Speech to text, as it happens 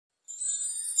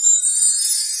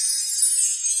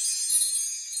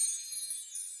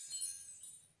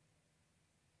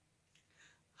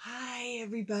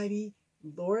everybody,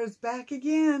 Laura's back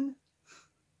again.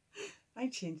 I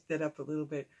changed that up a little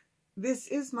bit. This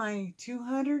is my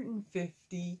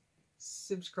 250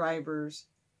 subscribers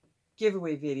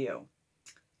giveaway video.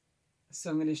 So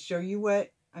I'm going to show you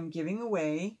what I'm giving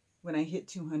away when I hit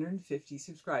 250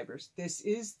 subscribers. This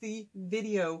is the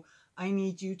video I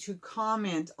need you to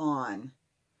comment on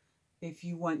if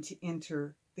you want to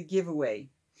enter the giveaway.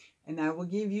 And I will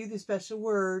give you the special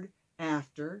word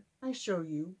after I show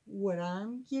you what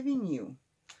I'm giving you.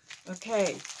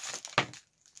 Okay,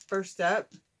 first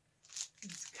up, a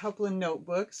couple of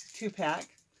notebooks, 2-pack.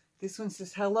 This one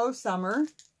says Hello Summer,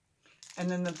 and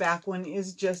then the back one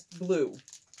is just blue.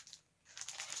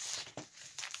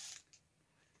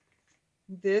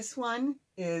 This one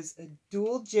is a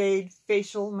dual jade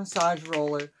facial massage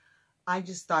roller. I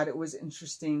just thought it was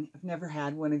interesting. I've never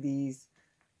had one of these.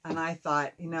 And I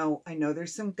thought, you know, I know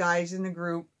there's some guys in the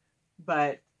group,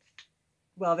 but,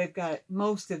 well, they've got,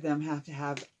 most of them have to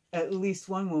have at least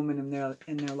one woman in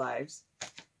their lives.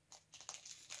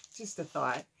 Just a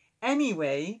thought.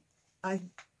 Anyway,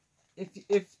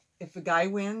 if a guy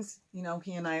wins, you know,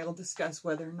 he and I will discuss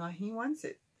whether or not he wants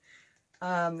it.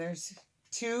 There's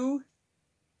 2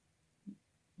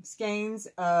 skeins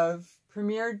of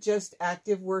Premier Just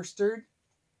Active Worsted.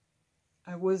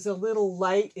 I was a little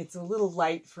light. It's a little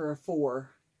light for a 4.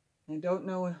 I don't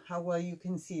know how well you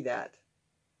can see that,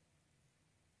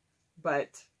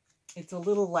 but it's a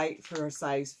little light for a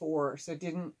size 4. So it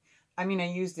didn't, I mean,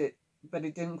 I used it, but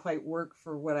it didn't quite work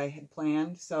for what I had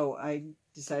planned. So I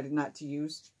decided not to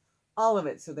use all of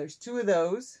it. So there's 2 of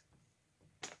those.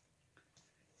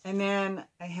 And then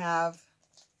I have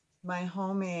my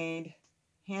homemade,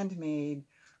 handmade,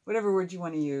 whatever word you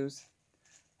want to use,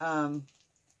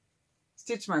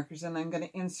 stitch markers, and I'm going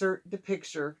to insert the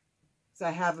picture. So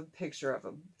I have a picture of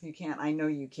them. You can't, I know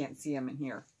you can't see them in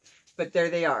here, but there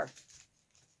they are.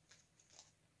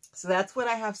 So that's what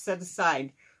I have set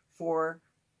aside for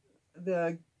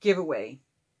the giveaway.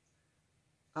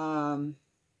 You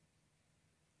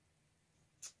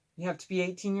have to be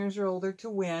 18 years or older to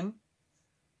win.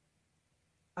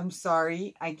 I'm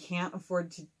sorry, I can't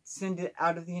afford to send it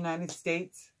out of the United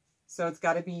States, so it's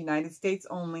got to be United States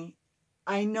only.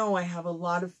 I know I have a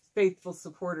lot of faithful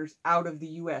supporters out of the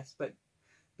U.S., but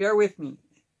bear with me.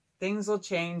 Things will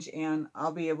change, and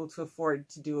I'll be able to afford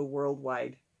to do a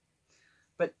worldwide.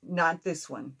 But not this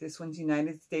one. This one's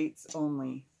United States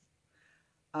only.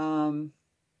 And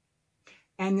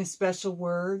the special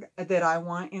word that I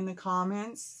want in the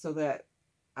comments so that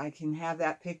I can have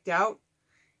that picked out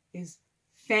is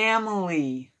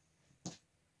family.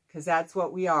 Because that's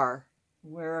what we are.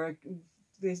 We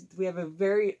have a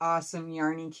very awesome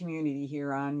yarning community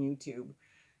here on YouTube.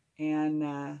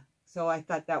 And so I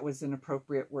thought that was an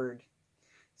appropriate word.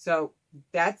 So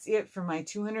that's it for my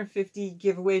 250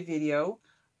 giveaway video.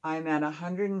 I'm at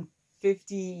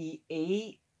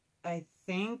 158, I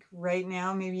think, right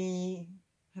now, maybe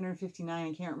 159,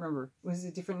 I can't remember. It was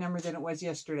a different number than it was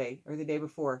yesterday or the day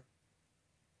before.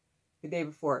 The day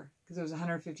before, because it was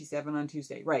 157 on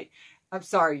Tuesday. Right. I'm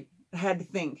sorry. I had to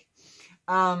think.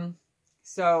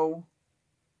 So,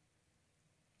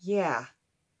 yeah.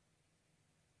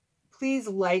 Please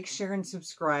like, share, and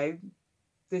subscribe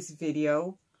this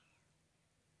video.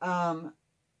 I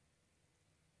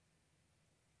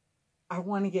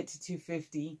want to get to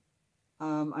 250.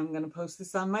 I'm going to post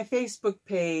this on my Facebook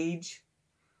page.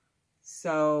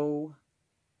 So,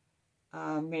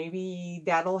 maybe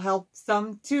that'll help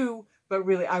some too. But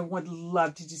really, I would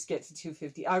love to just get to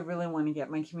 250. I really want to get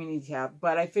my community tab.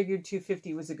 But I figured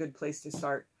 250 was a good place to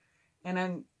start. And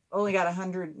I'm only got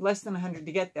 100, less than 100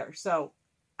 to get there. So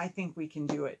I think we can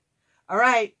do it. All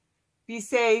right. Be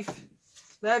safe.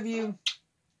 Love you.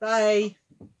 Bye.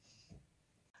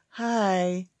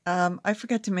 Hi. I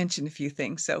forgot to mention a few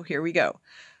things. So here we go.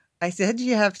 I said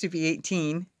you have to be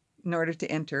 18 in order to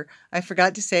enter. I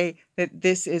forgot to say that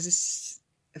this is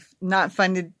not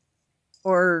funded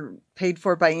or paid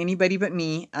for by anybody but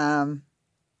me, and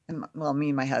well, me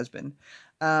and my husband.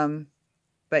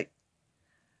 But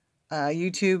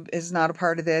YouTube is not a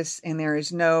part of this, and there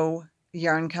is no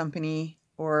yarn company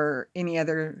or any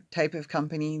other type of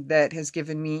company that has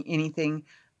given me anything.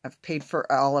 I've paid for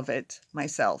all of it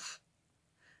myself.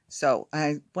 So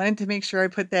I wanted to make sure I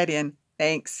put that in.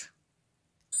 Thanks.